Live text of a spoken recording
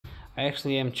I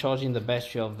actually am charging the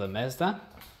battery of the Mazda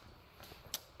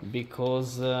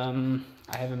because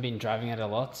I haven't been driving it a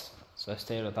lot, so I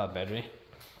stayed without battery.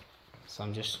 So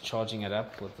I'm just charging it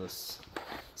up with this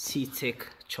C-Tech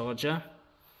charger.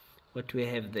 What do we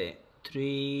have there?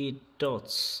 3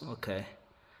 dots. Okay,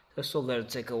 that's all that'll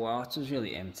take a while. It was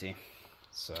really empty,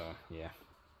 so yeah,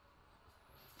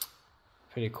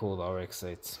 pretty cool, the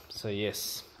RX-8. So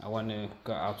yes, I want to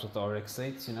go out with the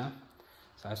RX-8, you know,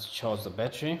 so I have to charge the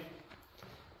battery,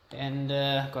 and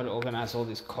got to organize all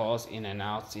these cars in and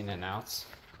out.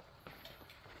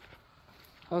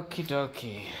 Okie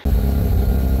dokie.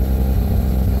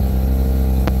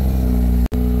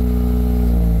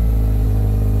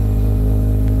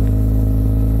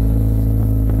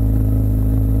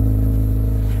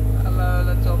 Hello,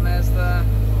 little Mazda.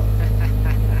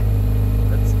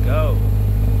 Let's go.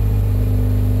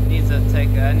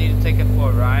 I need to take it for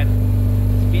a ride.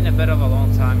 It's been a bit of a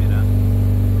long time, you know.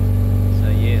 So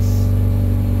yes,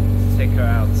 let's take her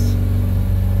out.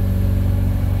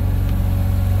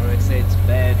 RX-8's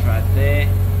badge right there.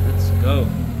 Let's go.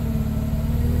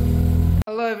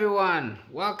 Hello everyone,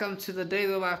 welcome to the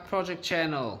Daily Life Project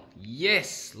channel.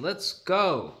 Yes, let's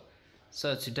go.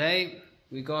 So today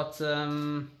we got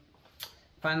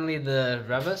finally the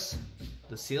rubbers,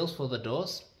 the seals for the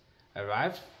doors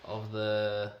arrived of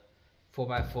the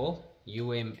 4x4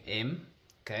 UMM.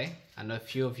 Okay, I know a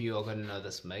few of you are going to know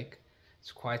this make.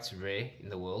 It's quite rare in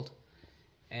the world,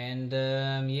 and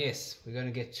yes, we're going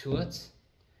to get to it,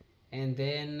 and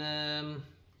then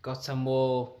got some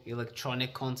more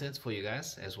electronic content for you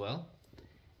guys as well,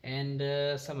 and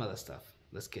some other stuff.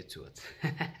 Let's get to it.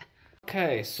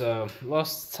 Okay, so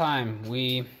last time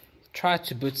we tried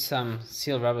to put some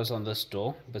seal rubbers on this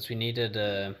door, but we needed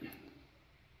a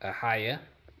higher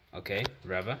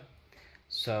rubber,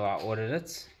 so I ordered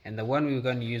it, and the one we were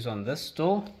going to use on this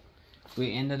door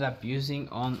we ended up using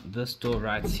on this door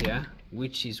right here,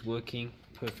 which is working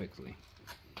perfectly.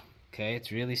 Okay,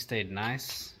 it's really stayed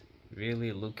nice,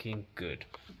 really looking good.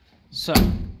 So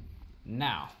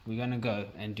now we're gonna go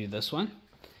and do this one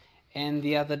and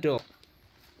the other door.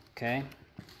 Okay,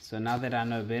 so now that I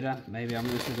know better, maybe I'm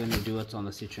also going to do it on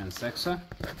the Citroen Saxo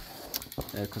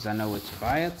because I know where to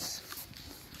buy it.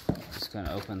 Just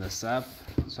gonna open this up.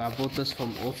 So I bought this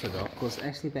from Autodoc because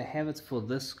actually they have it for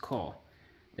this car.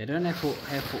 They don't have for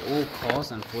all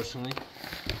cars, unfortunately.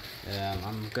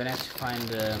 I'm gonna have to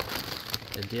find a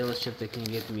dealership that can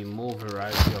get me more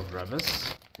variety of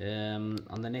rubbers.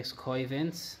 On the next car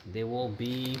event there will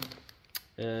be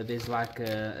there's like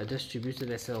a distributor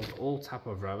that sells all type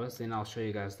of rubbers. Then I'll show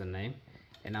you guys the name,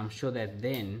 and I'm sure that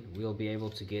then we'll be able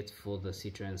to get for the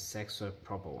Citroen Saxo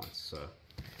proper ones, so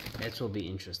that will be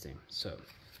interesting. So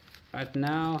right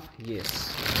now,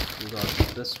 yes, we got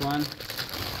this one.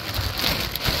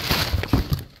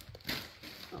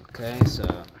 Okay, so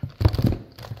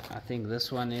I think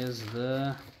this one is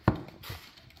the,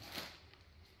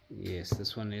 yes,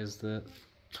 this one is the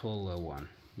taller one.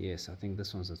 Yes, I think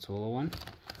this one's the taller one.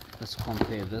 Let's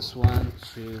compare this one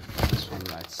to this one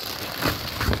right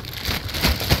here.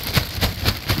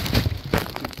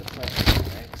 Keep the plastic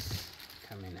bags,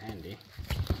 come in handy.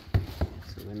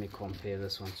 So let me compare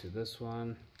this one to this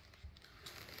one.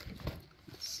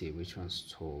 Let's see which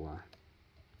one's taller.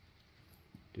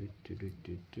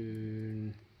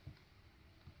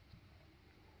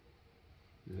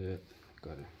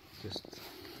 Got it. Just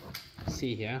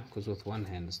see here, because with one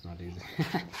hand it's not easy.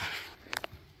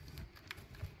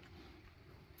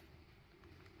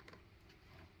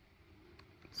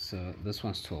 So this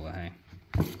one's taller, hey?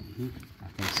 I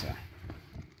think so.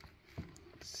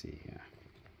 Let's see here.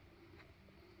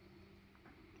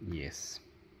 Yes,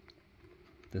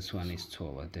 this one is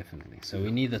taller, definitely. So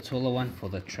we need the taller one for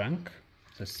the trunk.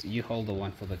 So you hold the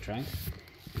one for the trunk,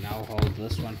 and I'll hold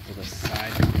this one for the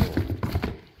side door.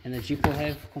 And the Jeep will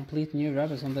have complete new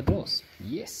rubbers on the doors.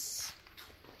 Yes.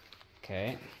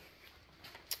 Okay.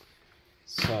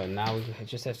 So now we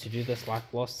just have to do this like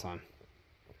last time.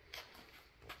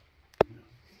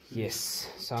 Yes.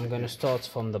 So I'm going to start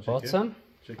from the bottom.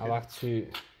 I like to.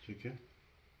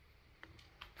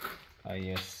 Oh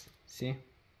yes. See?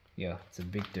 Yeah, it's a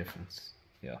big difference.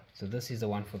 Yeah. So this is the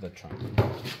one for the trunk.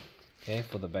 Okay,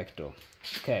 for the back door.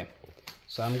 Okay.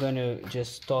 So I'm going to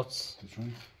just start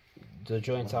the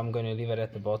joint. I'm going to leave it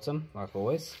at the bottom like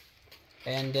always,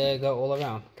 and go all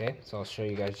around. Okay, so I'll show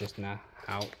you guys just now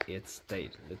how it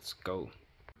stayed. Let's go.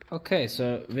 Okay,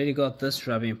 so already got this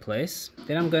rub in place.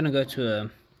 Then I'm going to go to a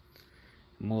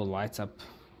more light up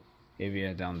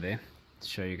area down there to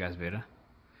show you guys better.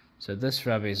 So this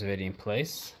rubber is already in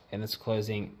place and it's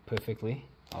closing perfectly.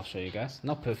 I'll show you guys.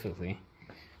 Not perfectly,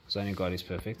 because only God is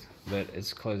perfect, but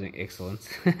it's closing excellent.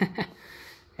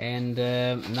 And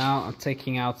now I'm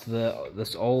taking out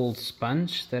this old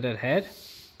sponge that it had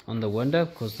on the window,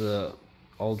 because the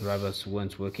old rubbers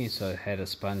weren't working, so it had a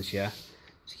sponge here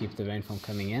to keep the rain from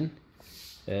coming in.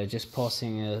 Just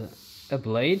passing a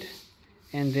blade,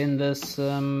 and then this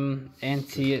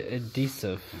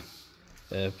anti-adhesive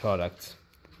product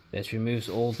that removes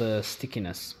all the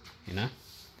stickiness, you know.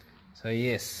 So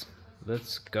yes,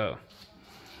 let's go.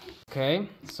 Okay,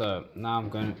 so now I'm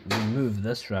going to remove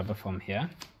this rubber from here,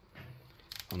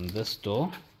 from this door.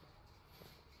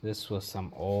 This was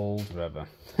some old rubber.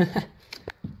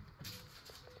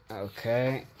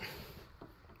 Okay,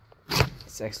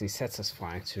 it's actually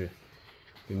satisfying to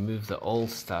remove the old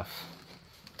stuff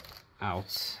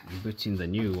out and put in the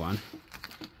new one.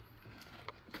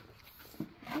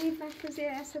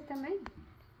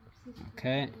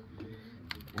 Okay,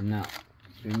 and now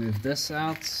remove this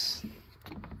out,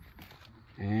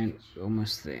 and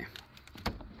almost there.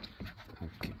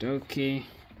 Okie dokie,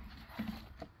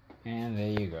 and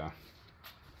there you go.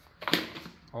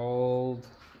 Old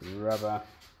rubber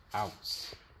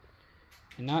out,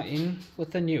 and now in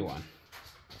with the new one.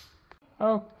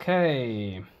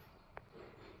 Okay,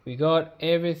 we got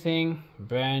everything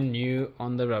brand new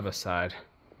on the rubber side.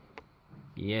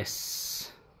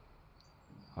 Yes.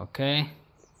 Okay,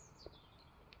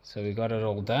 so we got it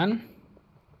all done.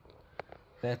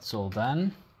 That's all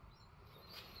done.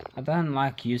 I don't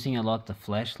like using a lot the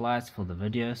flashlights for the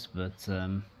videos, but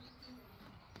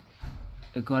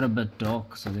it got a bit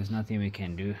dark, so there's nothing we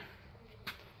can do.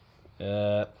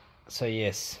 So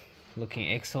yes,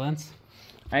 looking excellent.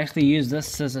 I actually use this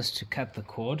scissors to cut the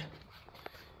cord.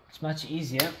 It's much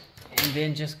easier, and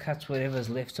then just cut whatever's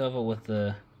left over with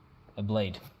a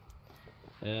blade.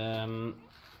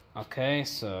 Okay,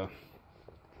 so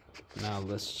now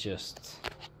let's just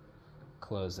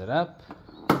close it up.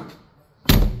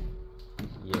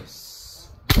 Yes.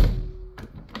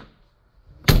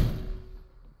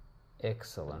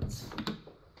 Excellent.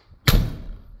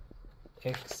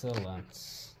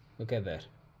 Excellent. Look at that.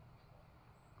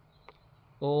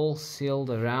 All sealed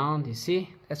around, you see?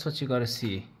 That's what you gotta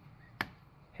see.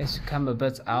 Has to come a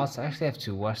bit out. I actually have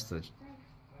to wash the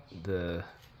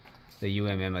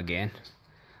UMM again.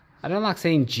 I don't like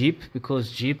saying Jeep, because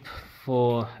Jeep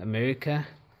for America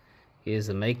is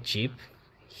a make Jeep.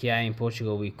 Here in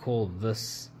Portugal we call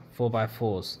this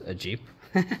 4x4s a Jeep.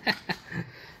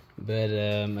 But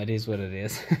it is what it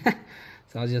is.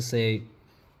 So I'll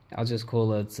just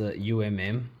call it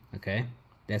UMM. Okay,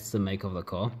 that's the make of the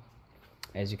car.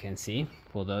 As you can see,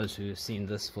 for those who have seen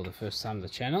this for the first time on the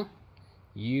channel,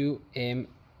 UMM.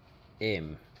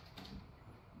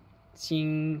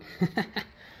 Ching.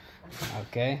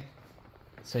 Okay,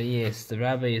 so yes, the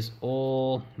rubber is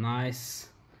all nice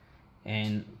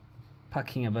and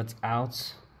pucking a bit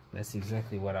out. That's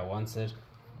exactly what I wanted,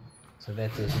 so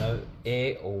that there's no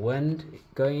air or wind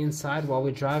going inside while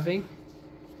we're driving,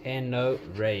 and no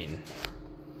rain.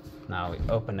 Now we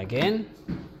open again,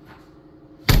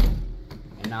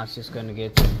 and now it's just going to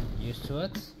get used to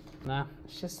it. Nah,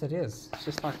 it's just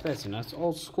like this, you know. It's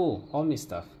old school army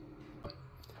stuff.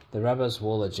 The rubbers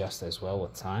will adjust as well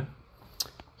with time.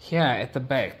 Here at the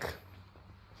back,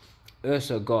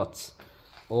 also got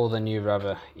all the new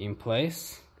rubber in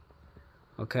place.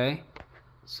 Okay,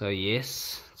 so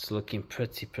yes, it's looking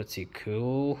pretty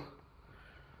cool.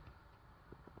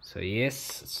 So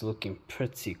yes, it's looking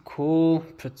pretty cool,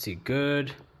 pretty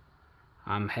good.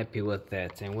 I'm happy with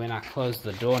that. And when I close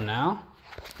the door now,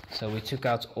 so we took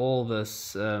out all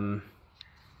this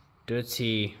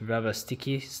dirty rubber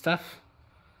sticky stuff.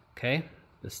 Okay,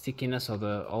 the stickiness of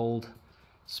the old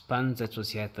sponge that was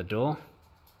here at the door,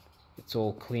 it's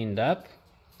all cleaned up.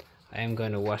 I am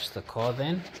going to wash the car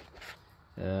then.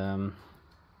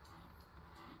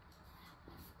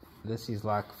 This is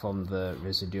like from the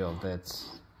residue of that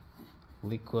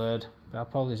liquid, but I'll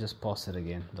probably just pass it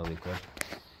again, the liquid.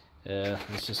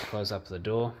 Let's just close up the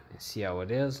door and see how it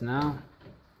is now.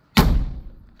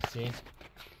 See?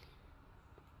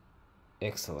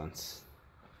 Excellent.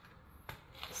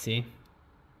 See?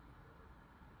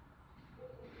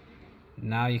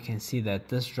 Now you can see that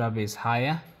this rubber is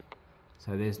higher,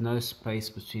 so there's no space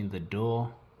between the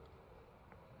door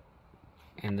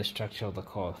and the structure of the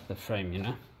car, the frame, you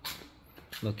know.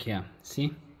 Look here,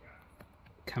 see?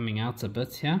 Coming out a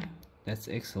bit here. That's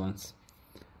excellent.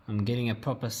 I'm getting a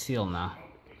proper seal now,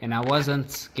 and I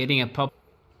wasn't getting a proper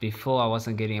before. I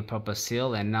wasn't getting a proper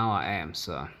seal, and now I am,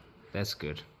 so that's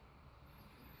good.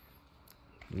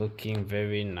 Looking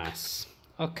very nice.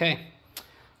 Okay,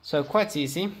 so quite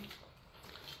easy.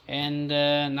 And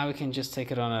now we can just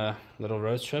take it on a little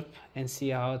road trip and see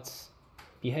how it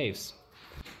behaves.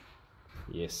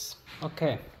 Yes.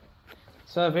 Okay.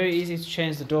 So very easy to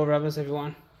change the door rubbers,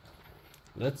 everyone.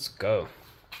 Let's go.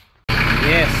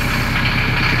 Yes.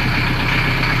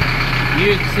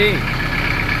 UT.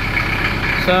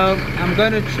 So I'm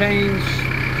going to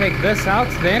take this out,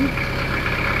 then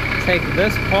take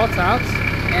this part out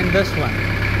and this one.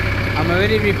 I'm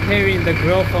already repairing the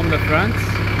grill from the front,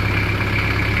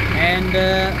 and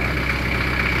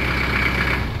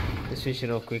let's switch it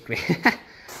off quickly.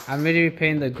 I'm already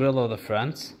repairing the grill of the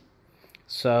front.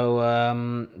 So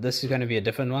this is going to be a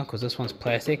different one because this one's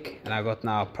plastic, and I got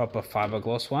now a proper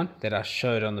fiberglass one that I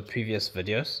showed on the previous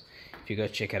videos. If you go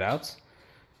check it out,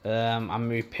 I'm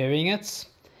repairing it,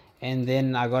 and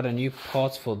then I got a new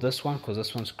part for this one because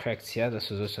this one's cracked here. This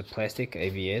was also plastic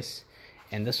ABS,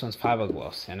 and this one's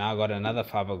fiberglass, and I got another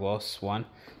fiberglass one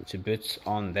to put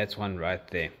on that one right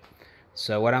there.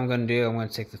 So what I'm going to do, I'm going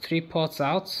to take the 3 parts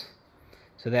out,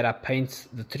 so that I paint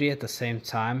the 3 at the same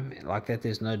time, like that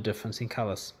there's no difference in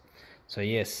colors. So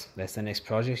yes, that's the next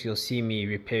project. You'll see me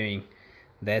repairing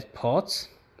that part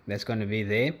that's going to be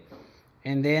there,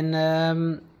 and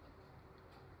then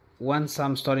once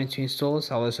I'm starting to install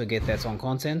this, I'll also get that on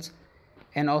content,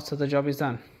 and after the job is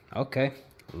done. Okay,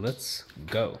 let's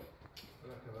go.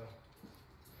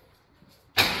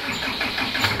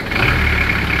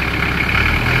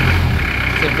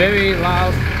 It's a very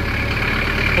loud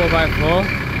 4x4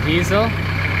 diesel,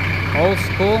 old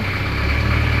school.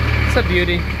 It's a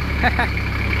beauty.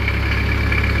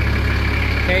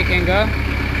 Okay, can go.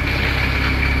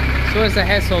 It's always a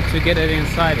hassle to get it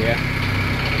inside here.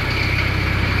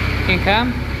 Can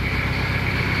come.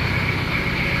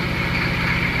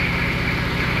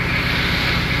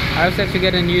 I also have to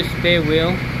get a new spare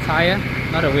wheel tire,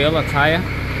 not a wheel, a tire.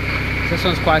 This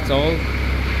one's quite old.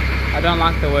 I don't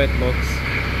like the way it looks.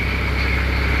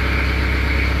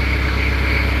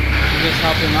 Just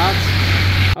help him out.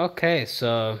 Okay,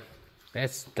 so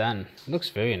that's done. Looks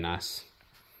very nice.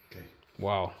 Okay.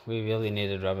 Wow, we really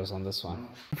needed rubbers on this one.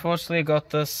 Unfortunately, got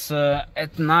this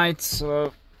at night,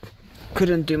 so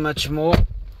couldn't do much more.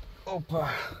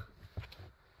 Opa.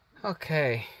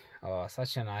 Okay. Oh,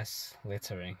 such a nice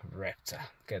lettering, Raptor.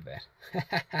 Look at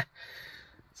that.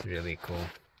 It's really cool.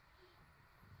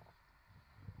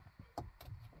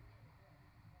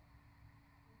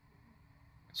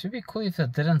 It should be cool if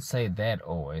it didn't say that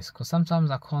always, because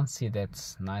sometimes I can't see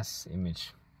that nice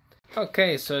image.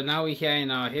 Okay, so now we're here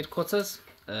in our headquarters.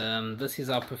 This is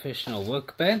our professional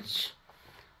workbench,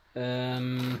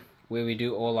 where we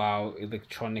do all our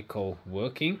electronical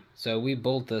working. So we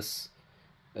built this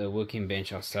working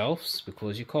bench ourselves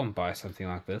because you can't buy something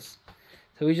like this.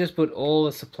 So we just put all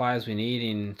the supplies we need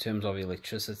in terms of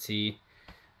electricity.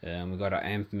 We got our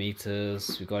amp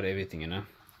meters, we got everything, you know,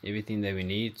 everything that we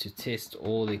need to test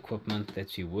all the equipment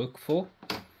that we work for,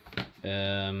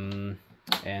 and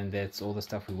that's all the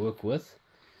stuff we work with.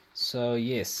 So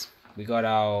yes, we got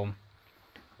our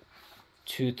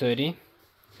 230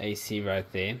 AC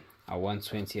right there, our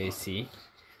 120 AC.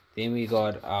 Then we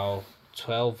got our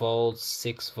 12 volts,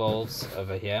 6 volts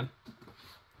over here.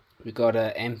 We got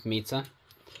an amp meter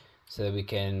so that we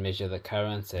can measure the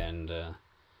current and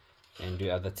do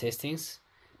other testings.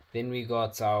 Then we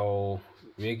got our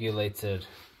regulated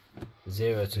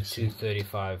 0 to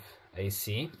 235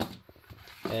 AC.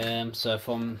 So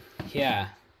from here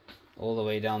all the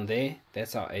way down there,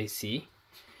 that's our AC,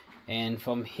 and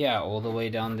from here all the way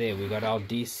down there we got our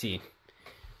DC,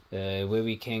 where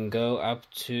we can go up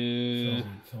to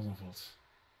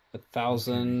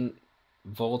 1,000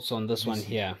 volts on this DC, one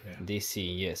here, yeah.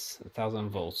 DC, yes, 1,000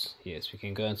 volts, yes, we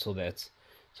can go until that.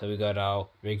 So we got our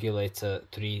regulator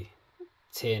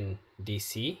 310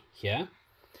 DC here,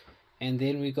 and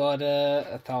then we got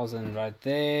 1,000 right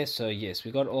there. So yes,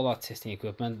 we got all our testing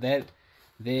equipment. That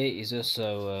there is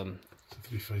also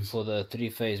for the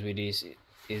 3-phase release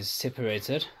is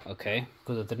separated, okay,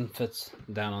 because it didn't fit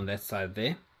down on that side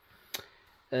there.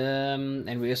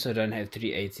 And we also don't have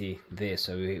 380 there,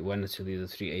 so we wanted to leave the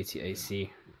 380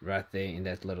 AC right there in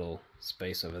that little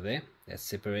space over there. That's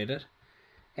separated,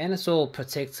 and it's all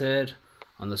protected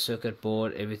on the circuit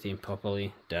board, everything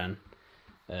properly done.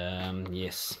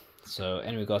 Yes, so,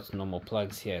 and we got normal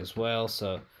plugs here as well,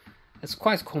 so it's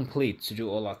quite complete to do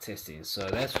all our testing. So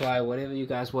that's why whatever you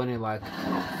guys want to like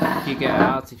figure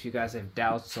out, if you guys have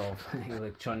doubts of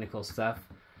electronical stuff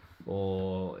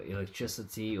or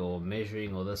electricity or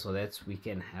measuring or this or that, we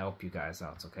can help you guys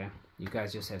out. Okay, you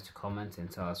guys just have to comment and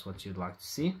tell us what you'd like to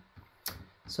see.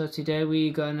 So today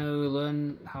we're going to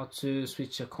learn how to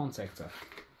switch a contactor.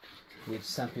 which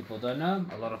some people don't know.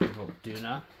 A lot of people do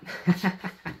know.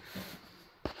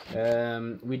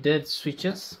 We did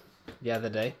switches the other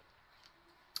day.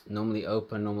 Normally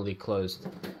open, normally closed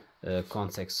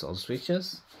contacts on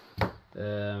switches.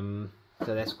 So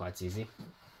that's quite easy.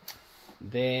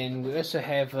 Then we also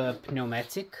have a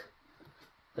pneumatic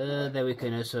that we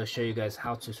can also show you guys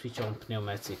how to switch on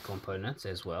pneumatic components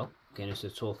as well. We can also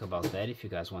talk about that if you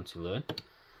guys want to learn.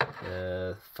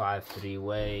 5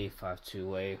 3-way, 5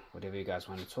 2-way, whatever you guys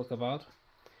want to talk about.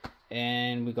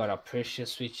 And we got our pressure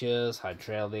switches,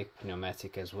 hydraulic,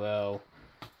 pneumatic as well.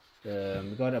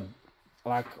 We got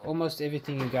like almost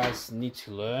everything you guys need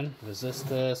to learn.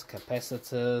 Resistors,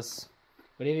 capacitors,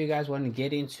 whatever you guys want to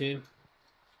get into.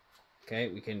 Okay,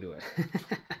 we can do it.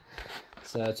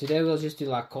 So today we'll just do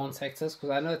like contactors, because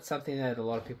I know it's something that a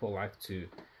lot of people like to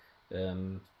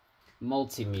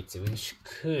multimeter, which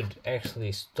could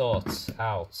actually start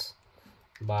out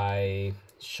by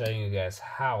showing you guys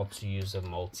how to use a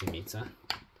multimeter.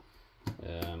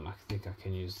 I think I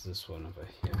can use this one over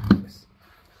here. Yes.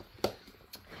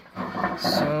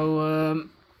 So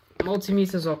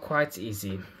multimeters are quite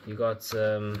easy. You got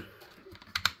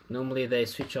normally they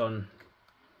switch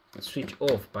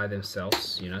off by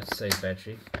themselves, you know, to save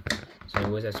battery. So you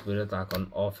always have to put it like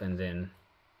on off and then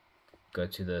go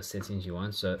to the settings you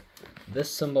want. So this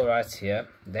symbol right here,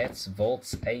 that's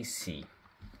volts AC,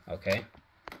 okay,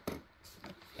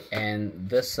 and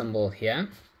this symbol here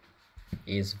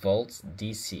is volts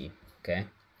DC, okay.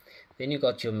 Then you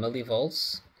got your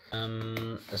millivolts.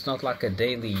 It's not like a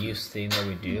daily use thing that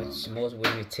we do. It's more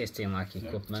when we're testing like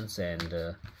equipments and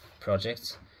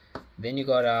projects. Then you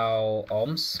got our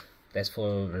ohms, that's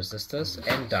for resistors,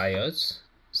 and diodes.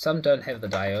 Some don't have the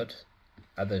diode,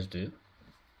 others do.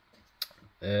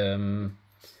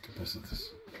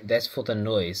 That's for the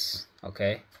noise,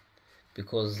 okay,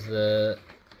 because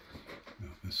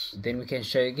then we can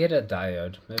show you, get a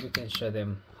diode. Maybe we can show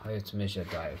them how to measure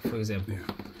diode. For example,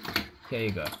 here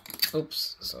you go.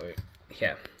 Oops, sorry.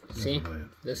 Here, see,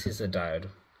 this is a diode.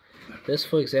 This,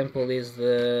 for example, is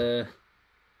the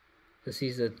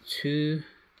 2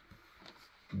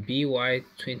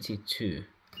 BY22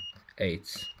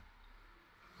 8.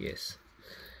 Yes,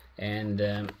 and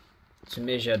to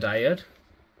measure diode,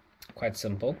 quite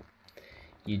simple.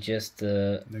 You just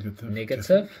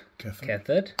negative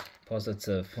cathode,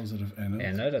 positive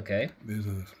anode, okay.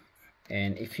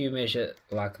 And if you measure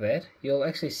like that, you'll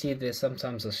actually see there's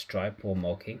sometimes a stripe or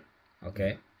marking,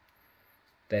 okay.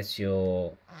 That's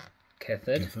your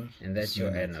cathode and that's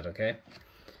your anode, okay.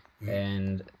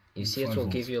 And you see it will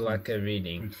give you like a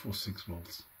reading 0.46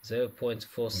 volts.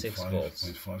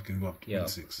 0.5 can go up to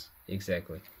 0.6.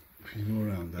 Exactly. If you go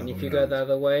around, and if you go the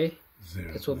other way,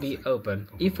 it will be open.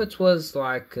 If it was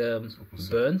like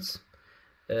burnt,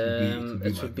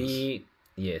 it would be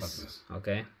yes,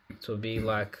 okay. It would be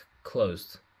like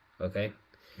closed, okay.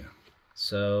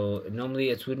 So normally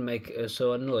it would make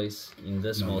also a noise in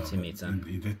this multimeter.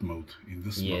 In that mode, in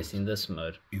this yes, mode. in this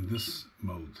mode. In this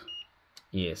mode.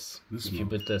 Yes. This if mode, you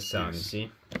put the sound, yes, you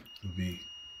see. It will be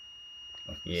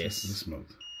like yes. This mode.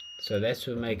 So that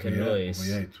will make a noise. Over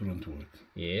here it wouldn't work.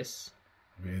 Yes.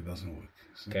 Over here it doesn't work.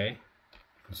 See? Okay.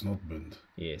 It's not burned.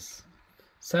 Yes.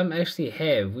 Some actually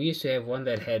have. We used to have one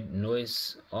that had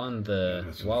noise on the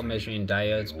while measuring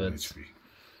diodes, but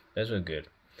those were good.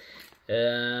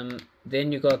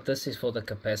 Then you got, this is for the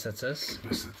capacitors,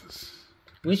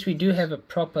 which we do have a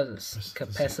proper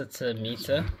capacitor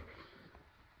meter.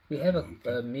 We have a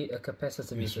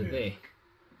capacitor meter there.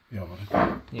 Yeah,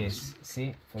 right. Yes,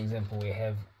 see, for example, we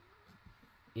have,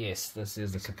 yes, this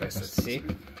is the capacitor, see.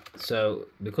 So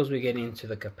because we're getting into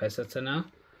the capacitor now,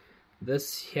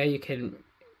 this here you can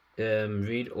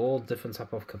read all different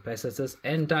type of capacitors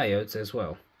and diodes as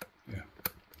well. Yeah.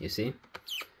 You see,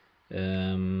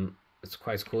 it's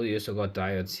quite cool. You also got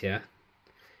diodes here,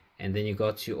 and then you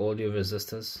got all your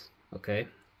resistors, okay,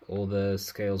 all the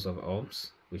scales of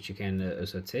ohms, which you can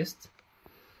also test.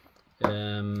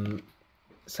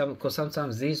 Because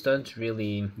sometimes these don't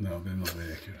really, no, they're not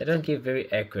very accurate. They don't give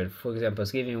very accurate. For example,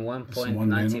 it's giving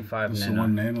 1.95 nano.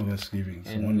 1 nano that's giving.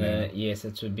 And 1 nano. yes,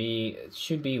 it should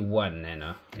be 1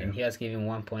 nano, and here's giving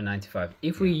 1.95.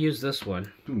 If we use this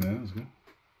one, 2 nanos, good.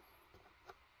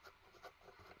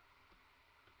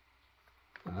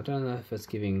 I don't know if it's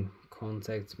giving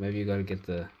contact. Maybe you gotta get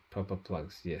the proper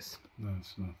plugs. Yes. No,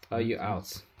 it's not. Oh, you're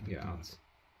out. You're out.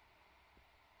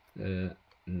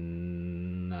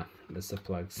 No, that's the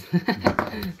plugs.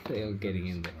 They are getting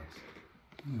in there.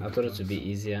 I thought it would be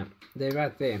easier. They're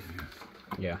right there.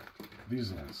 Yeah.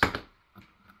 These ones.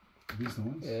 These the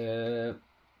ones?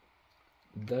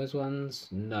 Those ones?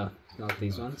 No, not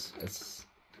these ones. It's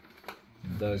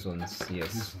Those ones,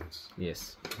 yes. These ones.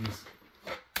 Yes.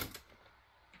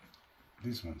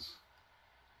 These ones.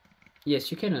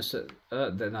 Yes, you can also.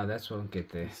 No, that won't get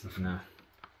there. No.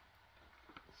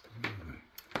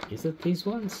 Is it these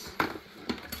ones?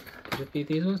 Could it be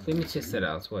these ones? Let me test it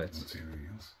out. Wait.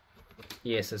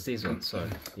 Yes, it's these ones. Sorry.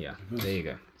 Yeah. There you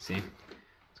go. See,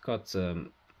 it's got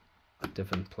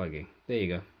different plugging. There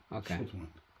you go. Okay.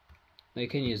 No, you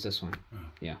can use this one. Oh,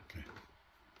 yeah. Okay.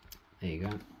 There you go.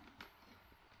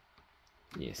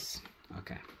 Yes.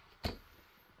 Okay.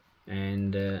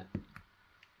 And you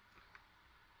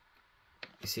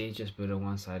see, just put on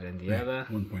one side and the other.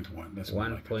 1.1. That's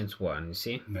 1.1. You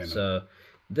see. Nano. So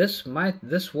this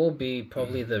will be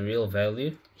probably the real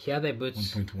value. Here they put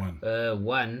 1.1.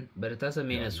 1, but it doesn't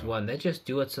mean it's 1. They just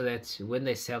do it so that when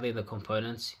they sell you the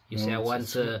components, you say I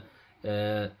want a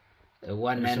 1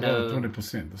 nano.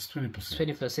 20%. That's 20%.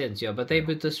 20%, yeah. But they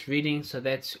put this reading so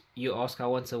that you ask I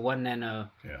want a 1 nano.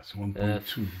 Yeah, it's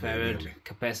 1.2 farad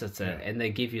capacitor, and they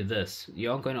give you this.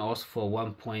 You aren't going to ask for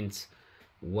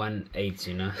 1.18,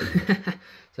 you know.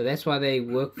 So that's why they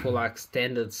work for like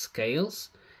standard scales,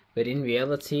 but in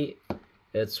reality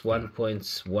it's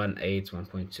 1.18,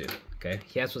 1.2. Okay,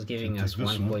 here's what's giving us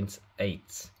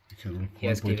 1.8.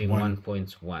 Here's giving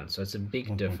 1.1, so it's a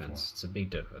big difference. It's a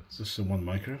big difference. This is 1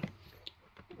 micro.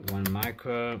 1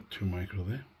 micro. 2 micro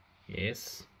there.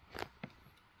 Yes.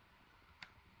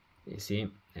 You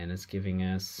see, and it's giving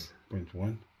us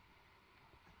 0.1.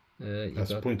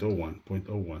 That's got 0.01,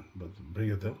 0.01, but bring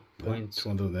it down.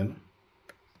 200 nano.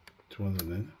 200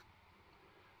 nano.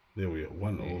 There we are,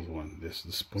 101. This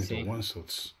is 0.01, so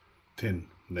it's 10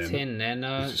 nano. 10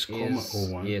 nano is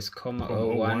 0.01. Yes,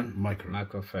 0.01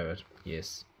 microfarad.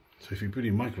 Yes. So if you put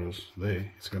in micros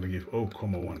there, it's going to give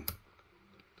 0.1.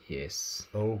 Yes.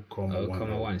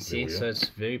 0.1. See, so it's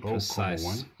very precise.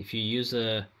 0.1. If you use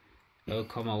a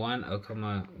 0.1,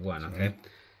 0.1, okay?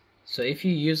 So if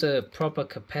you use a proper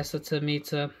capacitor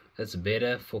meter, it's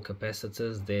better for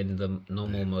capacitors than the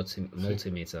normal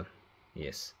multimeter.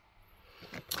 Yes.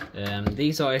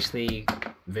 These are actually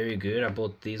very good. I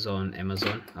bought these on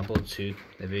Amazon. I bought 2.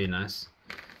 They're very nice.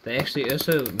 They actually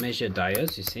also measure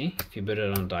diodes, you see. If you put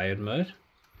it on diode mode,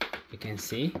 you can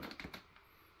see.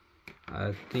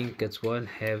 I think it won't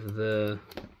have the...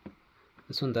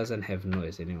 This one doesn't have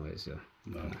noise anyways. So.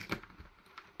 No.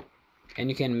 And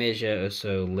you can measure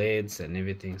also LEDs and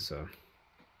everything, so...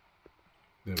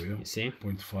 There we go. You see?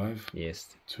 0.5.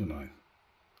 Yes. 29.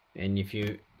 And if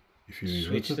you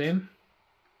switch them...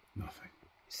 Nothing.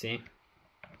 See?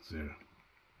 0.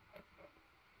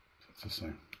 It's the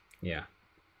same. Yeah.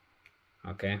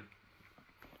 Okay.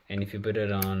 And if you put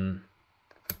it on,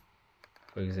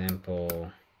 for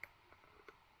example,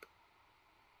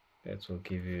 that will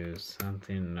give you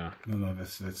something. No,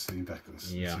 that's the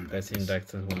inductance. Yeah, that's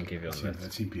inductance. Won't give you on that.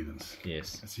 That's impedance.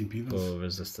 Yes. That's impedance. For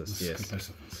resistors. Yes.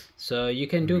 Capacitance. So you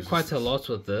can do quite a lot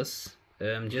with this.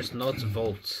 Just not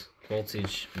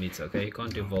voltage meter. Okay, you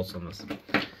can't do volts on this.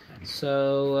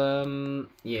 So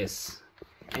yes.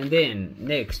 And then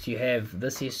next you have,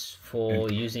 this is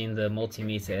for using the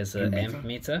multimeter as an amp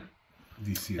meter,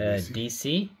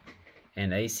 DC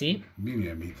and AC.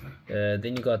 Milliammeter.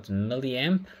 Then you got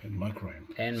milliamp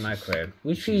and microamp.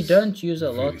 Which we don't use a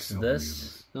lot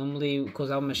this normally because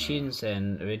our machines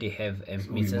already have amp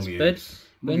meters, but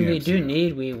when we do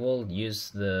need, we will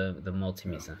use the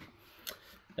multimeter.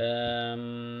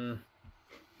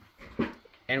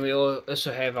 And we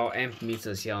also have our amp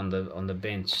meters here on the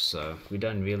bench, so we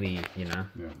don't really,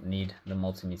 need the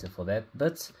multimeter for that.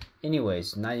 But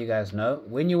anyways, now you guys know,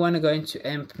 when you want to go into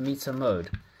amp meter mode,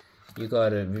 you got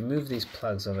to remove these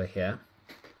plugs over here.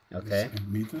 Okay. Amp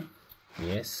meter?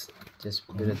 Yes. Just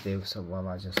put it there so while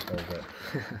I just hold it.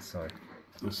 Sorry.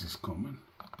 This is common.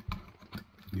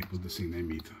 You put this in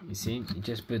ammeter. You see, you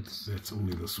just put... That's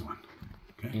only this one.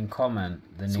 Okay. In common,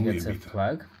 the negative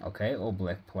plug, okay, or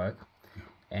black plug.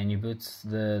 And you put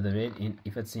the red in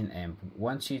if it's in amp.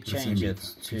 Once you change it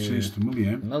to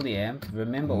milliamp,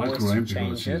 remember always to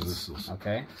change it,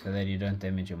 okay, so that you don't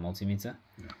damage your multimeter.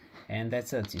 And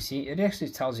that's it. You see, it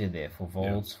actually tells you there for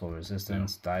volts, for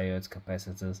resistance, diodes,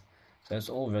 capacitors. So it's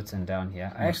all written down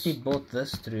here. I actually bought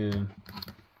this through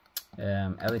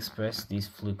AliExpress, these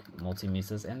Fluke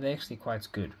multimeters, and they're actually quite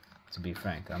good, to be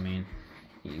frank. I mean,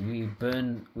 we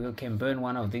can burn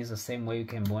one of these the same way you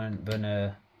can burn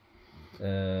a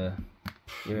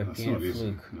European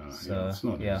Fluke.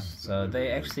 So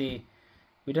they actually,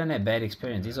 we don't have bad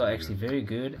experience. These are actually very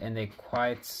good, and they're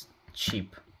quite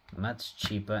cheap, much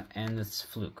cheaper, and it's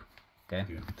Fluke. Okay,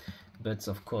 but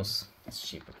of course it's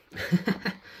cheaper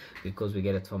because we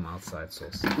get it from outside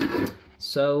source.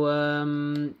 So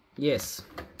yes,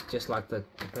 just like the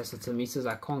capacitor meters,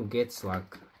 I can't get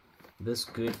like this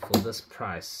good for this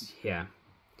price here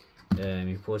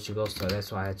in Portugal, so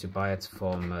that's why I had to buy it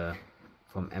from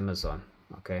Amazon.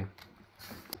 Okay,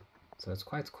 so it's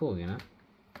quite cool, you know,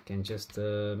 you can just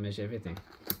measure everything.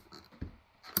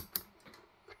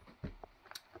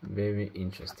 Very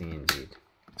interesting indeed.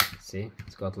 See,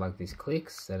 it's got like these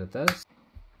clicks that it does,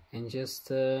 and just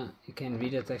you can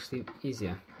read it actually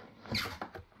easier.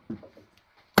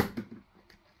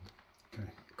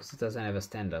 Because it doesn't have a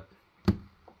stand-up.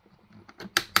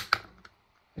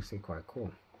 Actually quite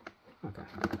cool. Okay,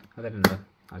 I didn't know,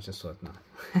 I just saw it now.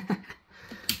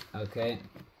 Okay,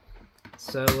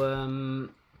 so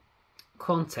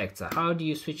contactor. How do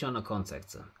you switch on a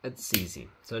contactor? It's easy.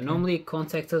 So normally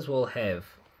contactors will have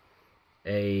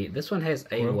this one has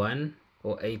A1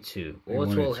 or A2, or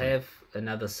it will have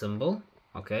another symbol.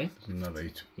 Okay, another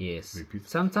A2. Yes. Repeat.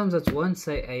 Sometimes it won't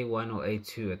say A1 or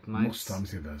A2. It might. Most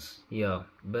times it does. Yeah,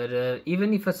 but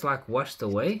even if it's like washed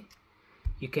away,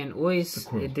 you can always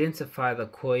identify the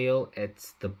coil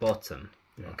at the bottom.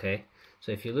 Yeah. Okay,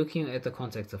 so if you're looking at the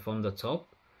contactor from the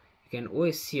top, you can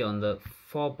always see on the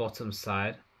far bottom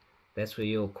side, that's where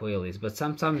your coil is. But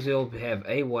sometimes you'll have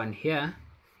A1 here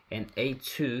and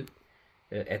A2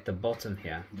 at the bottom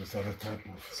here. This other type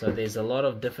of. So there's a lot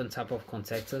of different type of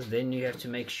contactors. Then you have to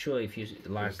make sure if you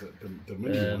like the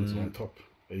mini ones on top,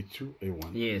 A2,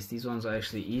 A1. Yes, these ones are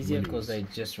actually easier because they're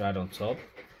just right on top,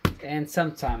 and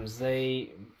sometimes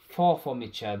they far from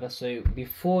each other. So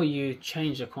before you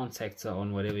change a contactor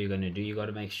on whatever you're going to do, you got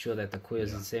to make sure that the coil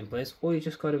is in the same place, or you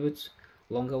just got to put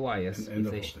longer wires if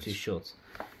they're too short.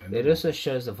 It also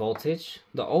shows the voltage.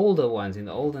 The older ones in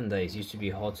the olden days used to be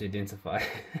hard to identify.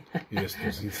 Yes,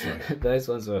 those inside. Those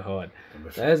ones were hard.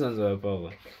 Those ones were a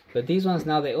problem. But these ones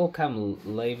now, they all come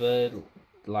labeled,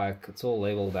 like it's all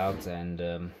labeled out and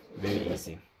very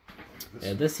easy.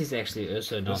 This is actually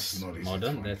also not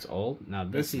modern. That's old. Now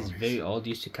this is very old.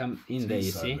 Used to come in there.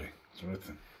 You see,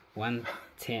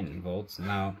 110 volts.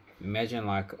 Now imagine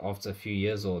like after a few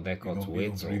years, or that got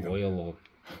wet or oil, or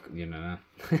you know.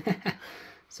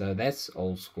 So that's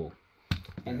old school.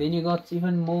 And then you got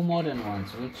even more modern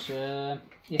ones, which yeah,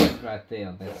 right there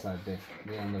on that side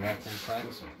there on the right hand side.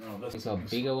 These are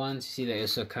bigger ones. You see, they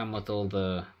also come with all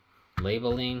the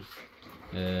labeling.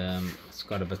 It's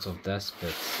got a bit of dust, but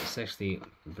it's actually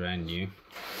brand new.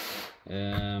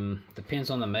 Depends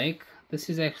on the make. This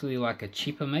is actually like a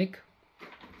cheaper make.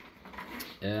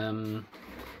 Then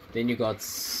you got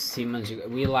Siemens.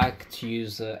 We like to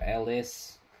use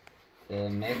LS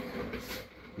Mech.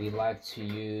 We like to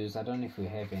use, I don't know if we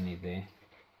have any there.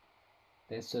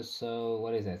 That's also,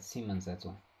 what is that? Siemens, that's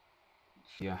all.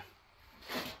 Yeah.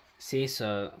 See,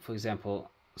 so for example,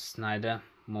 Schneider,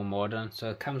 more modern.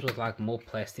 So it comes with like more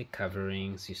plastic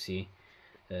coverings, you see.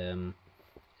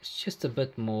 It's just a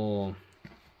bit more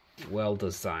well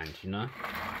designed, you know.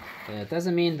 It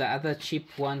doesn't mean the other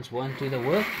cheap ones won't do the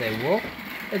work, they will.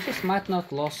 It just might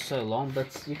not last so long, but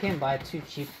you can buy two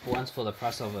cheap ones for the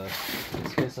price of an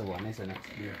expensive one, isn't it?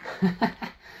 Yeah.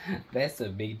 That's a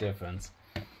big difference.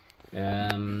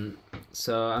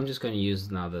 So I'm just going to use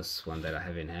now this one that I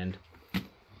have in hand.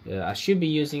 I should be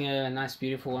using a nice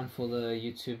beautiful one for the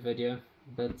YouTube video,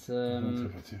 but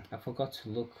I forgot to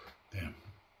look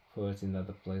for it in the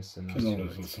other place. And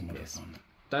yes.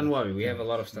 Don't worry, we have a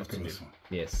lot of stuff to do.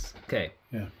 Yes. Okay.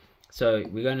 Yeah. So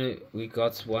we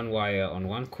got one wire on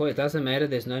one coil. It doesn't matter.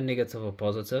 There's no negative or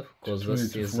positive because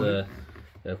this is a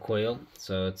coil,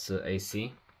 so it's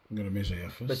AC. I'm gonna measure here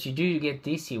first. But you do get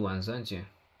DC ones, don't you?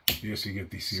 Yes, you get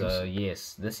DC. So also.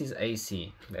 Yes, this is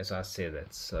AC. That's why I said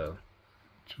that. So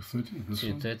 230.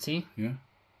 230. Yeah.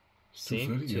 See,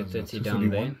 230 down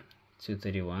there.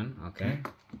 231. Okay.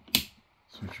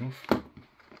 Switch off.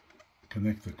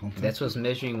 Connect the contact. That's what's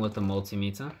measuring with the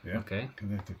multimeter. Yeah. Okay.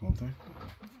 Connect the contact.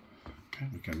 Okay,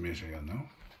 we can measure here now.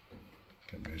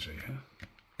 Can measure here.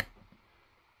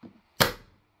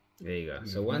 There you go.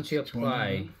 So once you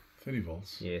apply 30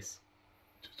 volts. Yes.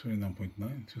 229.9,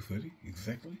 230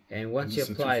 exactly. And once you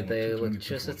apply the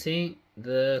electricity,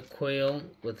 the coil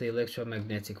with the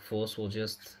electromagnetic force will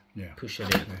just push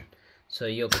it in. Yeah. So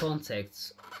your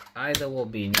contacts either will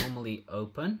be normally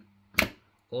open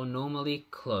or normally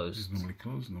closed. Normally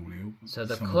closed, normally open. So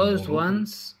the closed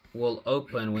ones will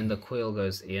open when the coil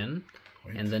goes in,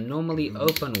 and the normally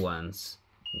open ones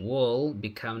will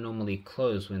become normally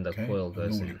closed when the coil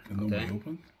goes in.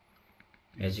 Okay.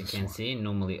 As you can see,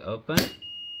 normally open,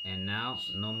 and now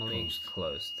normally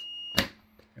closed.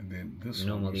 And then this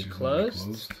normally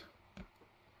closed.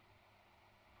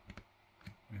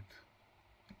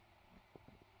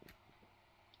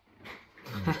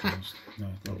 No,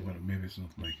 maybe it's not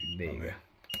making. There you go.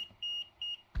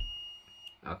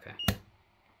 Okay.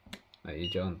 Oh, you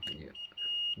don't.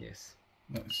 Yes.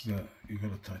 No, it's the you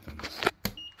gotta tighten this.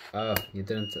 Oh, you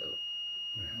didn't.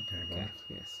 Yeah, Okay.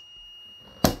 Yes.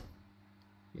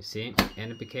 You see,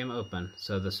 and it became open.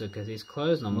 So the circuit is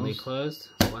closed, normally closed.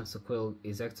 Once the coil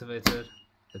is activated,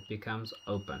 it becomes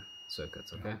open circuit.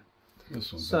 Okay. Yeah.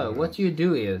 So what you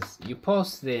do is you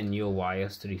pass then your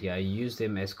wires through here. You use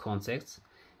them as contacts.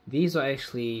 These are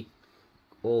actually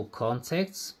all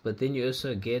contacts, but then you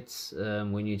also get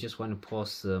when you just want to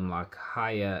pass like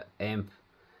higher amp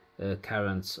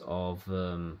currents of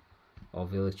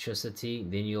electricity,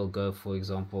 then you'll go, for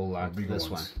example, like this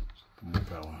one.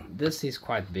 This is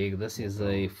quite big. This is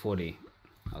a 40.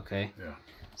 Okay. Yeah.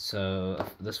 So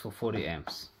this for 40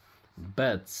 amps.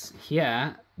 But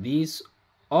here, these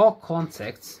are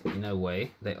contacts in a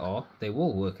way. They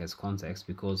will work as contacts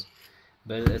because,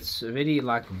 but it's already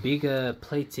like bigger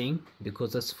plating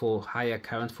because it's for higher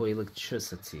current for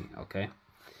electricity. Okay,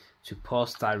 to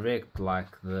pass direct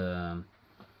like the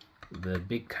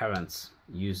big currents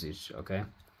usage. Okay.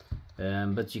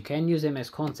 But you can use them as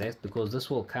contacts because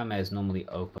this will come as normally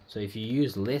open. So if you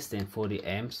use less than 40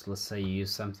 amps, let's say you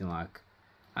use something like,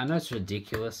 I know it's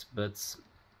ridiculous, but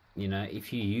you know,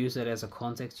 if you use it as a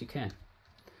contact, you can.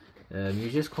 You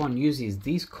just can't use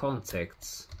these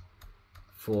contacts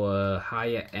for a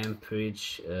higher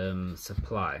amperage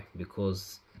supply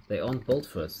because they aren't built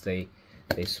for it.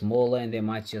 They're smaller and they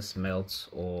might just melt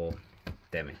or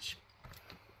damage.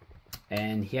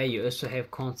 And here you also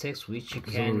have contacts which you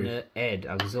can add,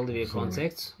 auxiliary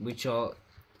contacts, which are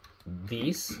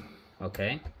these,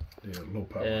 okay,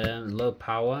 low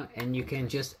power, and you can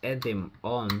just add them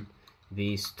on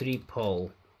these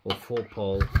 3-pole or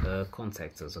 4-pole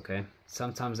contactors. Okay,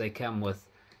 sometimes they come with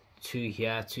 2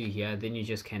 here, then you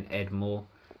just can add more.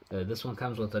 This one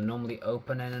comes with a normally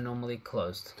open and a normally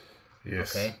closed.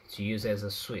 Yes. Okay, to use as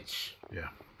a switch. Yeah.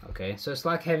 Okay, so it's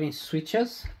like having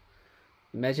switches.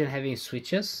 Imagine having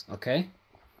switches, okay,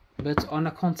 but on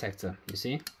a contactor. You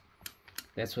see,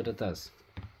 that's what it does.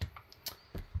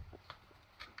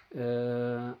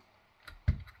 You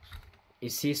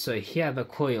see, so here the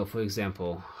coil, for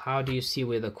example, how do you see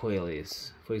where the coil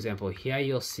is? For example, here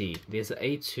you'll see there's an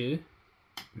A2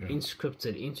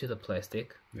 inscripted into the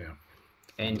plastic,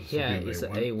 and here is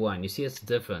an A1. You see it's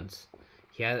different.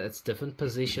 Here it's different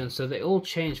positions, so they all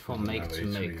change from make to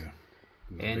make.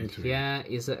 And here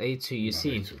is the A2, you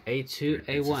see, A2,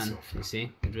 A1, you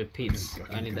see, it repeats,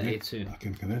 only the A2. I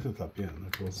can connect it up, yeah, no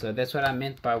problem. So that's what I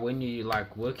meant by when you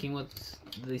like working with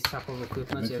this type of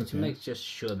equipment, you have to make just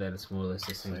sure that it's more or less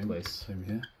the same place. Same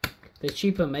here. The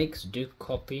cheaper makes do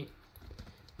copy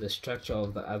the structure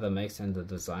of the other makes and the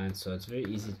design, so it's very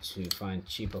easy to find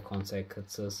cheaper contact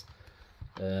cutters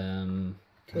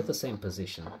with the same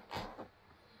position.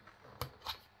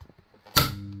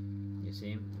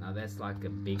 See, now that's like a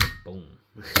big boom.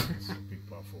 It's a big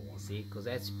powerful one. See, because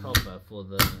that's proper for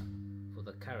the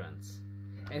currents.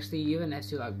 Actually, you even have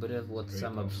to like put it with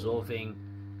some absorbing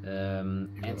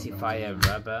anti-fire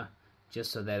rubber,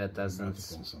 just so that it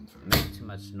doesn't make too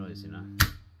much noise. You know.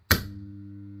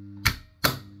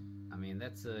 I mean,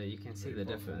 that's you can see the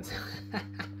difference.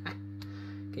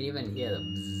 Can you even hear the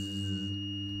bzzz?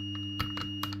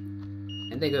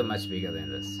 And they go much bigger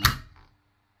than this.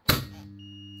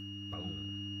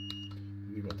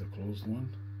 Closed one.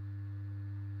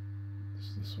 It's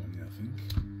this one here, I think.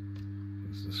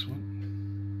 It's this one.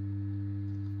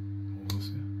 All this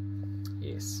here.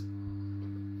 Yes.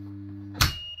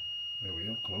 There we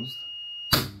are, closed.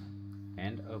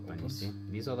 And open, you see.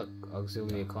 These are the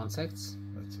auxiliary contacts.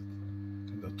 That's it.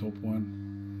 And the top one.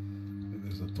 And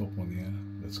there's the top one here.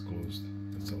 That's closed.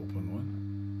 That's the open one.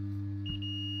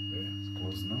 There, it's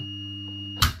closed now.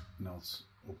 Now it's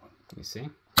open. You see?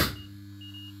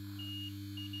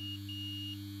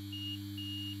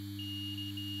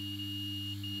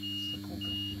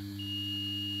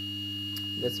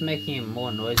 It's making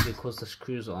more noise because the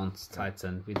screws aren't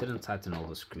tightened. We didn't tighten all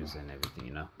the screws and everything,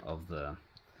 you know, of the...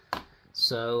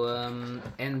 So,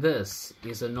 and this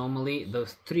is a normally, the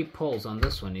 3 poles on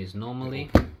this one is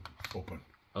normally...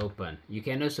 Open. You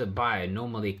can also buy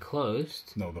normally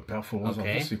closed. No, the powerful ones are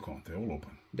this you can't. They're all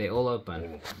open. They're all open.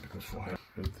 All open because for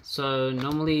so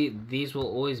normally these will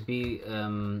always be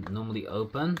normally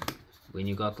open when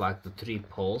you got like the 3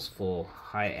 poles for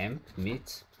high amp mid.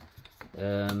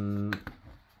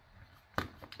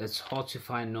 It's hard to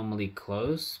find normally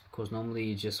closed because normally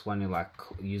you just want to like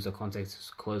use a contact to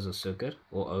close a circuit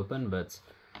or open, but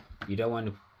you don't want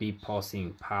to be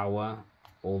passing power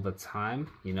all the time,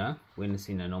 you know, when it's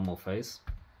in a normal phase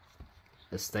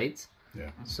state.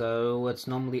 Yeah. So it's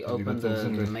normally open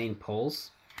the main poles,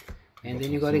 And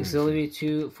then you got auxiliary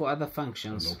for other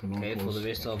functions, okay, for the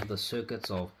rest of the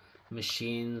circuits of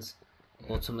machines,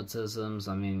 automatisms,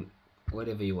 I mean,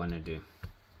 whatever you want to do.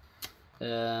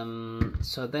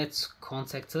 So that's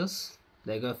contactors.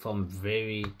 They go from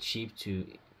very cheap to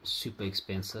super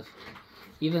expensive.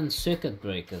 Even circuit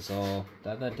breakers, or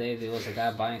the other day there was a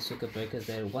guy buying circuit breakers.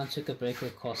 One circuit breaker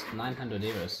cost 900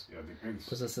 euros. Yeah, depends.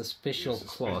 Because it's a special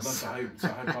class. It's a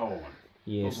high power one.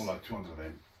 Yes. Those are like 200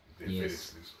 amp. They're yes. very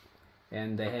expensive.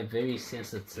 And they have very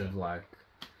sensitive, like,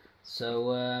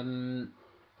 so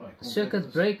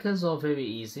circuit breakers are very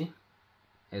easy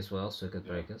as well. Circuit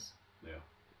breakers. Yeah.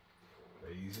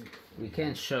 Very easy. We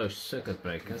can show circuit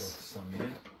breakers.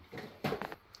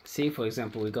 See, for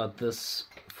example, we got this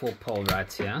 4-pole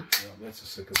right here. Yeah, that's a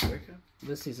circuit breaker.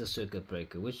 This is a circuit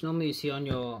breaker, which normally you see on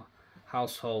your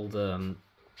household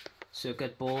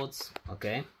circuit boards.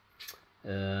 Okay.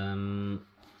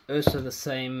 Also the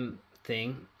same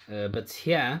thing, but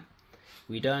here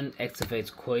we don't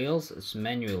activate coils. It's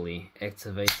manually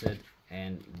activated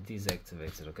and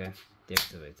deactivated. Okay,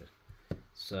 deactivated.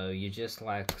 So you just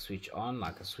like switch on,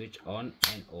 like a switch on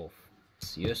and off.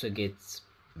 So you also get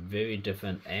very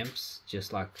different amps,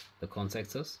 just like the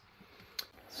contactors.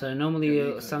 So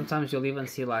normally sometimes you'll even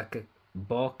see like a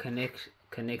bar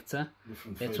connector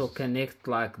that will connect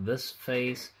like this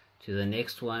phase to the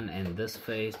next one and this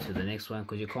phase to the next one,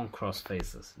 because you can't cross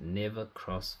phases. Never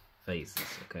cross phases,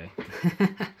 okay?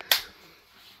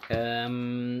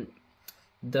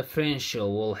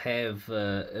 Differential will have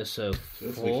also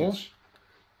 4,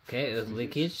 okay,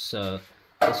 leakage. So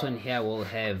this one here will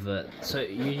have so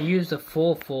you use the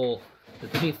 4 for the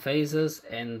 3 phases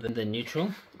and the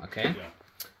neutral, okay?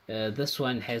 This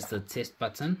one has the test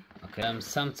button, okay?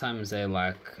 Sometimes they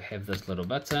like have this little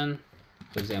button.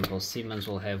 For example, Siemens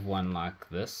will have one like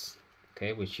this,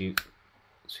 okay, which you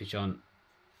switch on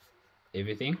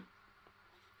everything,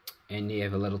 and you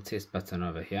have a little test button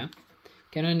over here.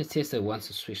 You can only test it once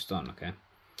it's switched on, okay?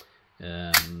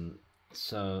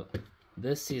 So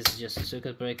this is just a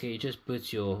circuit breaker. You just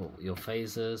put your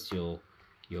phases, your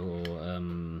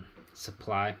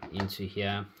supply into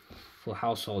here. For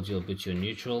households, you'll put your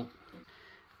neutral,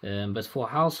 but for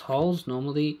households,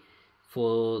 normally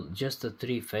for just the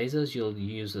 3 phases, you'll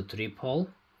use a 3-pole,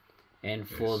 and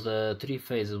for the 3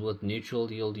 phases with neutral,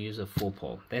 you'll use a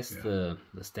 4-pole. That's the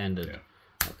standard,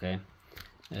 okay?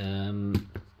 And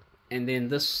then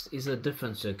this is a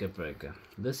different circuit breaker.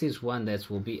 This is one that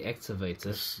will be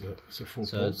activated. It's a 4-pole.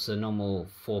 So it's a normal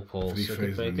 4-pole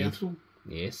circuit breaker. Neutral.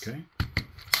 Yes. Okay.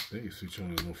 There you switch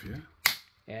on and off here.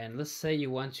 And let's say you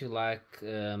want to like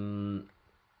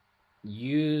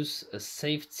use a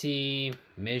safety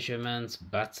measurement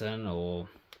button or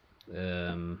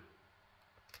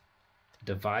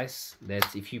device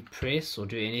that if you press or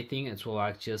do anything, it will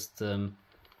like just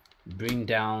bring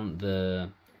down the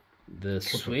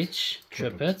switch,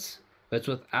 trip it, but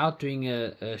without doing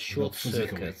a short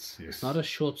circuit. Yes. It's not a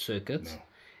short circuit. No.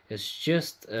 It's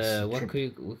just what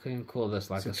can call this,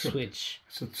 like a switch.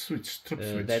 It's a switch, trip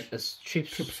switch. That is trip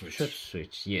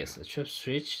switch. Yes, a trip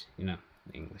switch. You know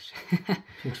English.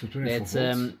 That's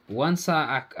once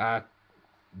I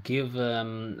give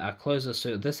I close the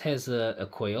circuit. This has a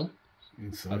coil.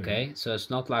 Inside, okay, so it's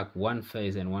not like one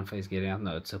phase and one phase getting out.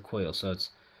 No, it's a coil. So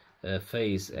it's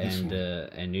phase and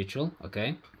neutral.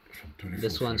 Okay.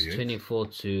 This one's 24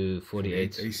 to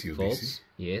 48 volts.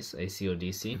 Yes, AC or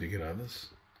DC. Do you get others?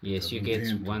 Yes, you get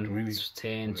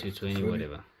 10 to 20,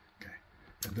 whatever. Okay.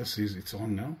 And this is, it's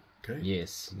on now. Okay.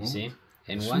 Yes, you see?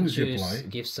 And once you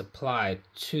give supply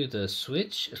to the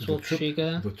switch, it will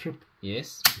trigger. The trip.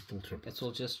 Yes. It will trip. It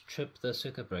will just trip the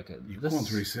circuit breaker. You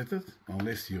can't reset it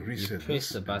unless you reset it. You press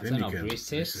the button of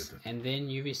reset and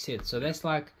then you reset. So that's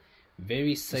like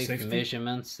very safe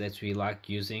measurements that we like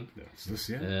using. That's this,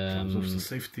 the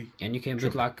safety. And you can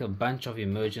put like a bunch of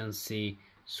emergency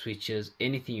switches,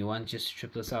 anything you want, just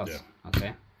strip this out.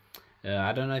 Okay.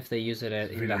 I don't know if they use it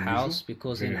in the house,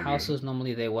 because in houses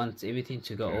normally they want everything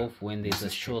to go off when there's a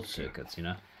short circuit. You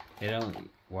know, they don't.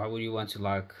 Why would you want to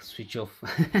like switch off?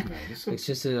 It's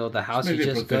just the house. You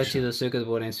just go to the circuit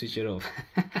board and switch it off.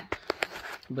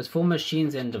 But for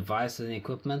machines and devices and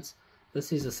equipment,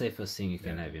 this is the safest thing you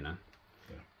can have. You know,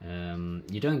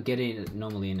 you don't get it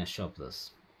normally in a shop.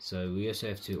 This, so we also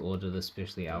have to order this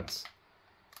specially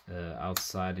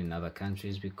outside in other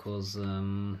countries, because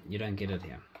you don't get it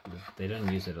here. They don't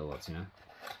use it a lot, you know.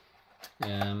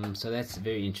 So that's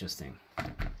very interesting.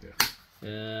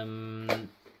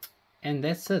 And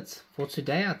that's it for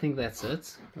today. I think that's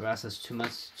it. The rest is too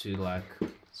much to like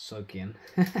soak in.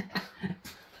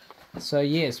 So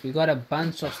yes, we got a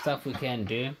bunch of stuff we can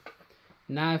do.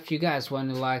 Now if you guys want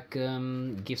to like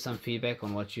give some feedback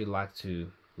on what you'd like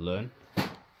to learn,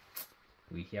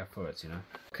 we're here for it, you know.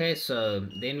 Okay, so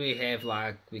then we have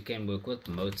like, we can work with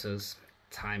motors,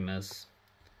 timers,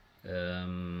 I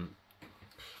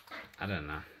don't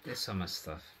know, there's so much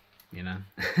stuff, you know.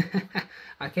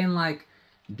 I can like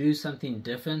do something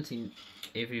different in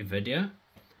every video.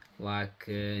 Like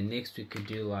next we could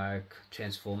do like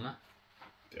transformer.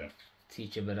 Yeah.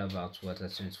 Teach a bit about what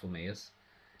a transformer is.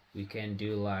 We can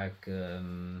do like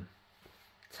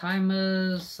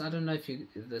timers. I don't know if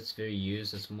that's very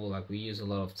used. It's more like we use a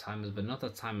lot of timers, but not the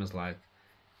timers like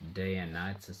day and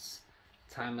night. It's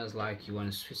timers like you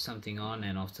want to switch something on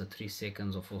and after 3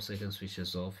 seconds or 4 seconds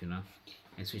switches off, you know,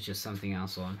 and switches something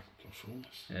else on.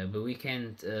 But we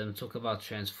can talk about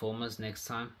transformers next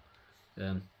time.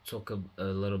 Talk a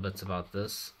little bit about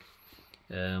this.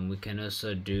 We can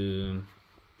also do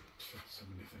so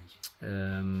many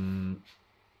things.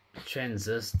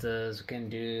 Transistors. We can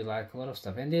do like a lot of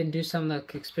stuff, and then do some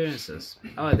like experiences.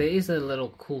 Oh, there is a little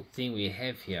cool thing we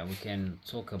have here we can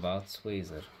talk about. Where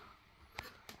is it?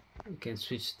 We can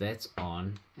switch that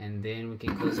on and then we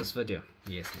can close this video.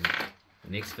 Yes,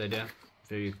 next video,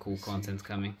 very cool content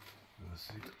coming.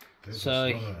 So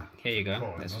here you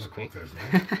go. This was quick.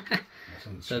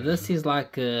 So this is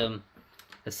like a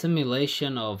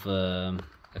simulation of a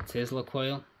Tesla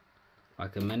coil,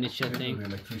 like a miniature thing.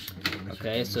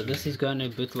 Okay, so this is going to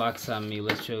put like some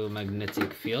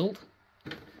electromagnetic field.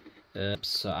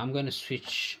 So I'm going to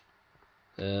switch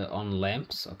on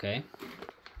lamps, okay,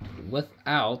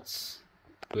 without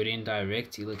putting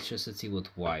direct electricity with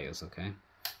wires. Okay,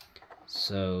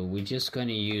 so we're just going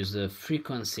to use the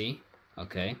frequency,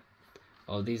 okay,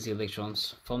 of these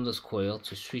electrons from this coil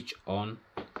to switch on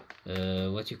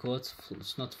what you call it?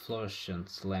 It's not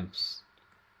fluorescent lamps.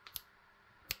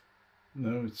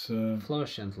 No, it's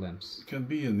fluorescent lamps. It can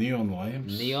be a neon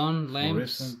lamps. Neon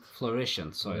lamps.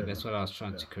 Fluorescent. Sorry, whatever. That's what I was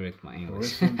trying to correct my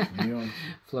English. Fluorescent, neon.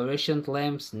 Fluorescent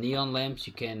lamps, neon lamps.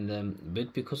 You can,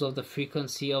 but because of the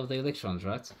frequency of the electrons,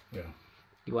 right? Yeah.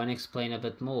 You want to explain a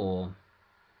bit more?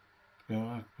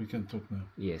 Yeah, we can talk now.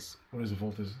 Yes. What is the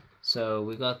voltage? So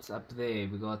we got up there.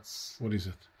 We got. What is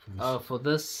it? For this? Oh, for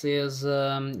this is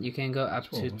you can go up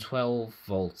 12, to 12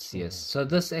 volts. Yes. So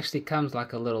this actually comes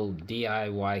like a little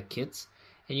DIY kit,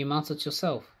 and you mount it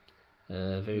yourself.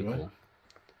 Very cool.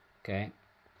 Okay.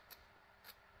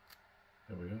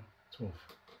 There we go. 12.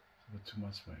 A bit too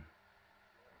much, maybe.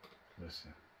 Let's see.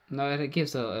 No, it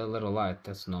gives a little light.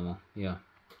 That's normal. Yeah.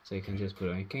 So you can just put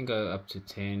it on. You can go up to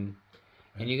 10,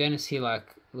 and you're going to see like,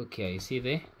 look here. You see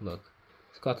there? Look.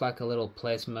 It's got like a little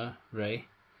plasma ray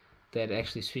that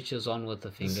actually switches on with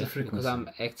the finger because I'm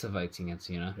activating it,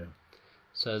 you know. Yeah.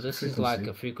 So this is like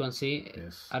a frequency.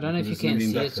 Yes. I don't know if you can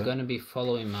see. It's going to be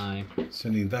following my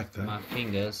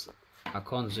fingers. I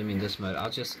can't zoom in this mode. I'll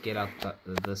just get out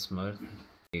this mode.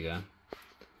 There you go.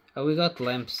 Oh, we got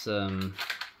lamps. You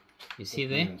see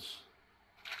there?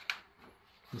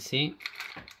 You see?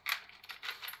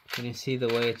 Can you see the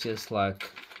way it just like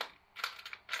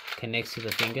connects to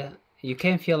the finger? You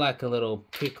can feel like a little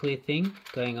prickly thing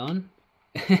going on,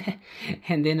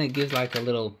 and then it gives like a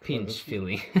little pinch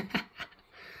feeling.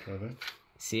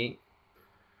 See?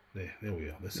 There we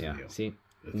are. That's yeah. neon. See?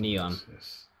 Neon.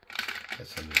 Yes.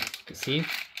 That's a neon. See?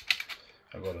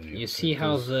 I got a neon. You see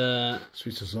how the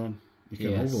switch is on? You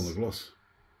can hold on the gloss.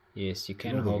 Yes, you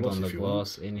can hold on the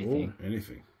gloss. Anything. Oh,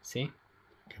 anything. See? You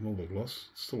can hold the gloss.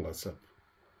 It still lights up.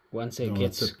 Once it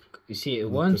gets, you see, it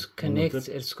once connects,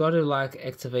 it's got to like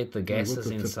activate the gases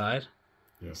inside.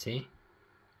 Yeah. See?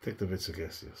 It activates the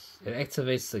gas, yes. It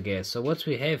activates the gas. So what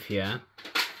we have here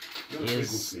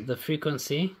is the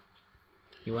frequency.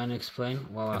 You want to explain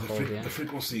while I hold here? The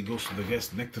frequency goes to the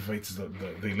gas and activates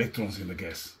the electrons in the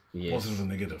gas. Yes. Positive and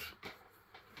negative.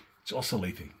 It's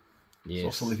oscillating. Yes.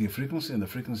 It's oscillating frequency, and the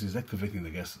frequency is activating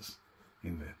the gases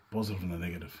in there. Positive and the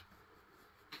negative.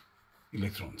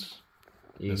 Electrons.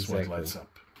 That's what lights up.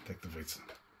 It activates them.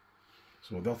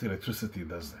 So without electricity, it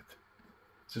does that.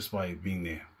 Just by being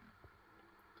there.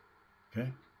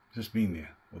 Okay? Just being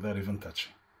there without even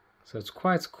touching. So it's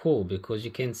quite cool because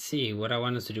you can see what I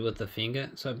wanted to do with the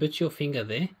finger. So I put your finger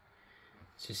there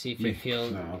to see if you feel.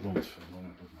 No, I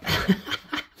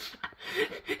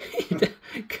don't.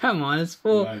 Come on, it's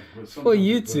for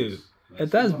YouTube.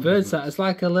 It does burn sound. It's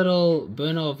like a little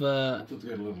burn of. I thought to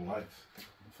get a little light.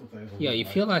 Yeah, you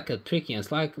feel like a pricking.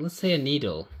 It's like, let's say, a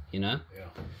needle, you know. Yeah.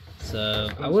 So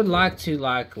I would like to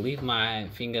like leave my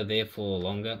finger there for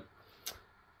longer,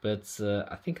 but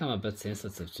I think I'm a bit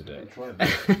sensitive today.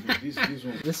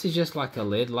 This is just like a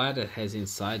LED light it has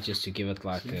inside, just to give it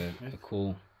like a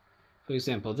cool. For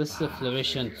example, this is a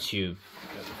fluorescent tube.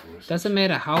 Doesn't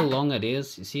matter how long it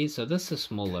is, you see. So this is a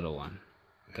small little one.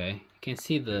 Okay, you can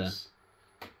see the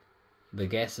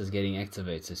gas is getting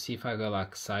activated. See if I go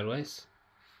like sideways.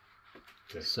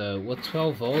 Okay. So with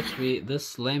 12 volts,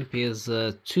 this lamp is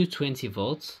 220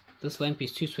 volts. This lamp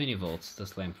is 220 volts.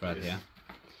 This lamp right here.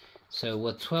 So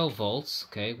with 12 volts,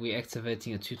 okay, we're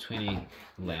activating a 220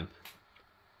 lamp,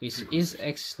 which is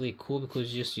actually cool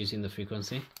because you're just using the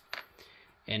frequency.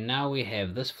 And now we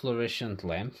have this fluorescent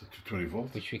lamp, 220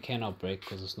 volts, which we cannot break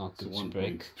because it's not good to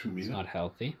break. It's not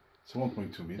healthy. It's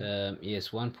 1.2 meter. Yes,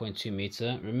 1.2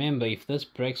 meter. Remember, if this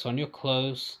breaks on your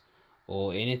clothes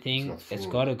or anything, it's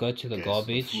got to go to the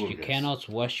garbage. You cannot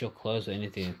wash your clothes or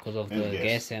anything because of the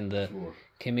gas and the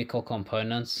chemical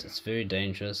components. It's very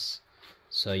dangerous.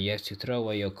 So you have to throw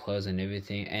away your clothes and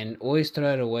everything, and always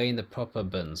throw it away in the proper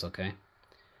bins, okay?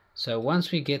 So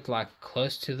once we get like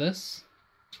close to this,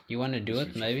 you want to do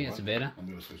it, maybe it's better. I'm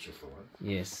going to switch off the light.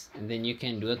 Yes, and then you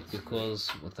can do it because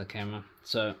with the camera.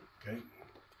 So okay.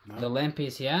 The lamp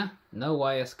is here, no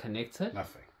wires connected.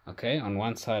 Nothing. Okay, on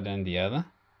one side and the other.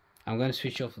 I'm going to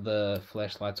switch off the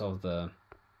flashlight of the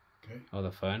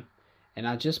phone, and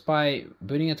now just by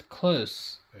putting it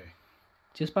close,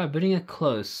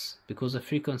 because the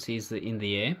frequency is in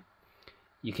the air,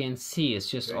 you can see it's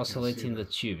just oscillating the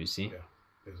tube. You see? Yeah,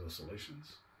 there's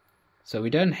oscillations. So we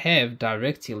don't have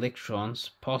direct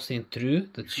electrons passing through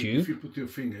the tube. If you put your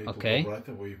finger, it will go right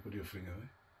there where you put your finger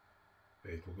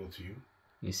there. It will go to you.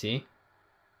 You see?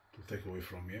 It will take away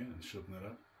from here and shorten it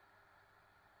up.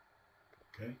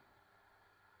 Okay.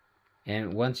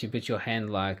 And once you put your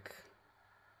hand like,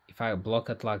 if I block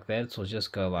it like that, it will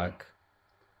just go like,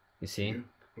 you see?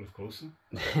 Put it closer.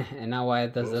 And now why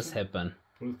does this happen?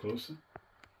 Put it closer.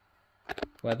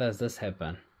 Why does this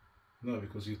happen? No,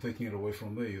 because you're taking it away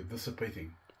from there. You're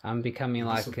dissipating. I'm becoming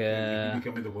you're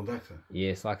becoming the conductor.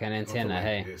 Yes, like an antenna,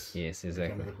 hey? Yes,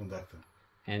 exactly. The conductor.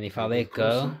 And if I let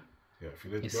go, if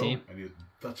you let go and you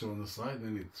touch it on the side,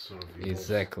 then it sort of evolves.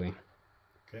 Exactly.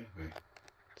 Okay, there.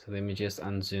 So let me just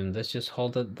unzoom this. Just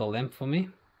hold the lamp for me.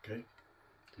 Okay.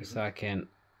 So I can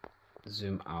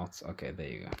zoom out. Okay, there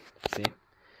you go. See?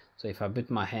 So if I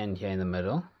put my hand here in the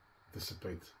middle,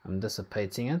 I'm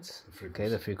dissipating it.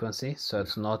 The frequency. So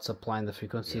it's not supplying the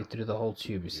frequency through the whole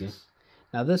tube, you see?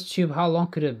 Now this tube, how long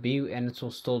could it be and it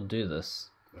will still do this?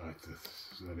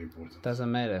 It's not important. Doesn't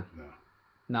matter. No.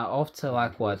 Now after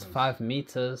like what, 5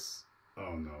 meters?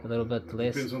 Oh no. A little bit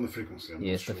less. Depends on the frequency.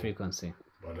 Yes, the frequency.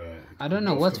 But I don't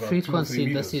know what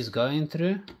frequency this is going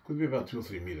through. Could be about 2 or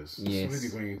 3 meters. Yes.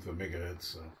 It's already going into the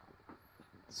megahertz.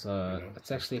 So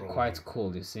it's actually quite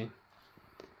cool, you see.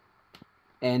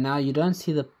 And now you don't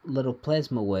see the little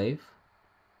plasma wave,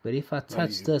 but if I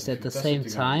touch this at the same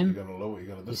time,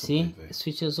 you see, it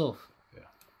switches off.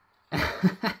 Yeah.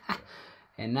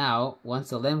 And now, once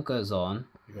the lamp goes on,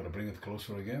 you got to bring it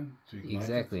closer again to ignite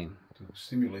exactly. To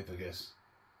stimulate the gas.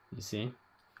 You see,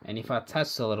 and if I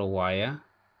touch the little wire,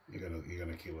 you're gonna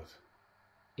kill it.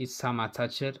 Each time I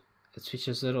touch it, it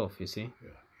switches it off. You see. Yeah,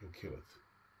 you'll kill it.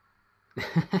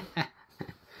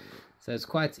 So it's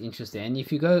quite interesting, and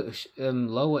if you go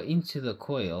lower into the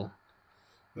coil,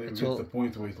 it will, the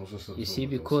point where it will just you see,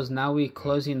 because now we're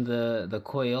closing the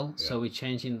coil, so we're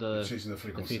changing the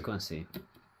frequency.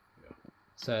 Yeah.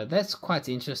 So that's quite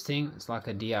interesting. It's like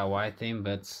a DIY thing,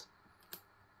 but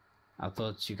I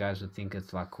thought you guys would think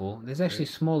it's like cool. There's actually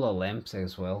smaller lamps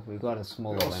as well. We've got a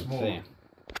smaller lamp there.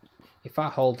 If I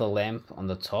hold the lamp on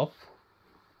the top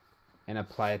and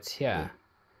apply it here,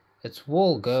 it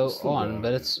will go on,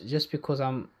 but it's just because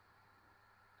I'm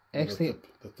actually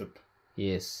the tip.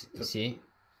 Yes, you see,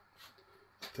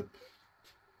 Tip.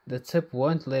 the tip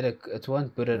won't let it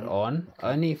won't put it on.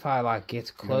 Only if I like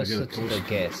get closer to the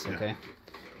gas. Okay,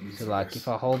 so like if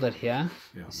I hold it here,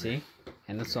 you see,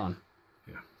 and it's on.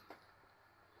 Yeah.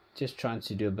 Just trying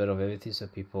to do a bit of everything so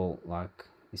people like,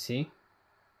 you see.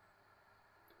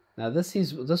 Now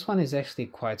this one is actually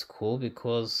quite cool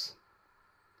because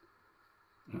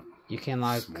you can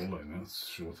like smaller, no? It's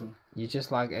shorter. You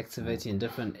just like activate in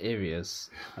different areas.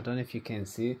 I don't know if you can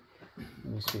see.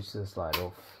 Let me switch this light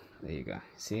off. There you go.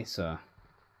 See, so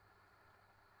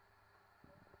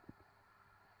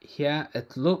here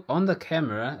it on the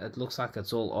camera it looks like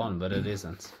it's all on, but it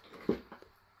isn't.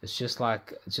 It's just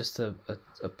like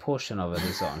a portion of it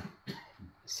is on.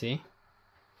 See?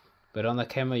 But on the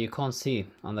camera you can't see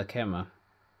on the camera.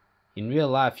 In real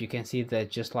life you can see that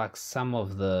just like some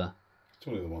of the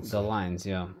lines,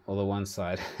 yeah, or the one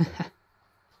side.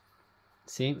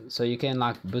 See, so you can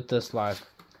like put this like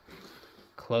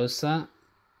closer.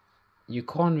 You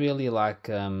can't really like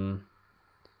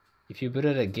if you put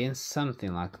it against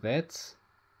something like that,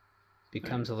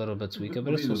 becomes a little bit weaker,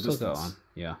 but it will still go on.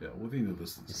 Yeah. Yeah, within the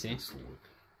distance. You see? It still work.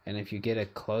 And if you get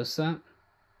it closer,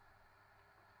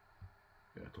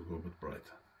 yeah, it will go a bit brighter.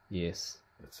 Yes.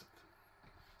 That's it.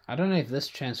 I don't know if this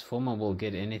transformer will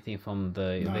get anything from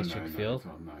the electric field.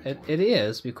 It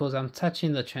is, because I'm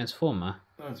touching the transformer.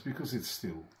 No, it's because it's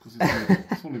still. Because it's metal.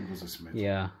 It's only because it's metal.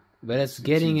 Yeah, but it's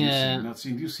getting it's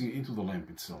inducing into the lamp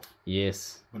itself.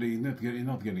 Yes. But you're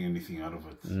not getting anything out of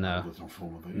it. No. Out of the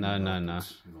transformer. No. You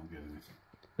don't get anything.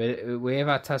 But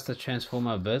wherever I touch the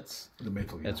transformer bits, the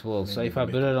metal, it will. So if I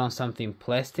put it on something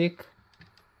plastic,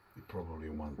 you probably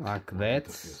won't like that,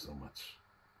 so much.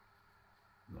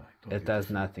 No, it does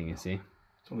nothing, you see.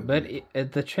 But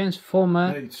the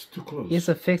transformer it's too close. is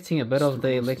affecting a bit of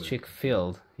the electric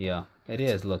field. Yeah, it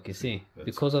is. Look, you see,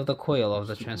 because of the coil of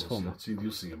the transformer. It's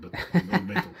inducing a bit of the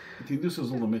metal. It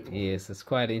induces all the metal. Yes, it's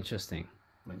quite interesting.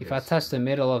 If I touch the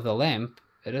metal of the lamp,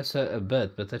 it is a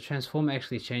bit, but the transformer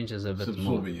actually changes a bit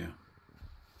more. Yeah.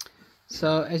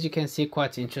 So as you can see,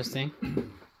 quite interesting.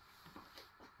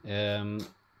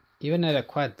 Even at a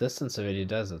quite distance already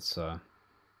does it. So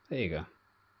there you go.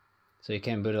 So you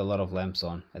can put a lot of lamps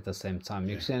on at the same time.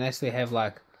 You can actually have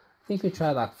like, I think we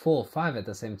tried like 4 or 5 at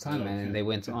the same time, and they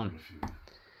went on.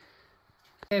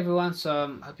 Hey everyone,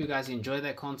 so I hope you guys enjoy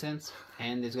that content,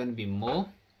 and there's going to be more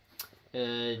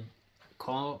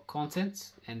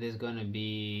content, and there's going to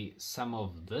be some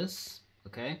of this.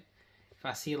 Okay, if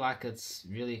I see like it's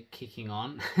really kicking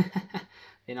on,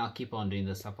 then I'll keep on doing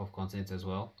this type of content as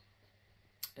well.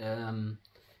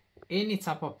 Any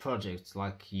type of project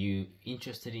like you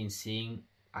interested in seeing,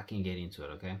 I can get into it.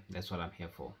 Okay, that's what I'm here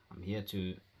for. I'm here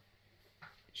to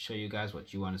show you guys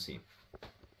what you want to see.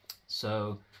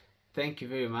 So thank you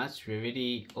very much. We're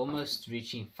already almost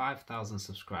reaching 5,000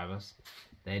 subscribers.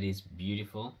 That is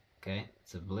beautiful. Okay,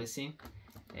 it's a blessing,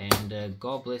 and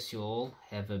God bless you all.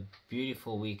 Have a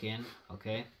beautiful weekend.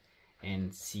 Okay,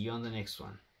 and see you on the next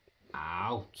one.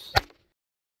 Out.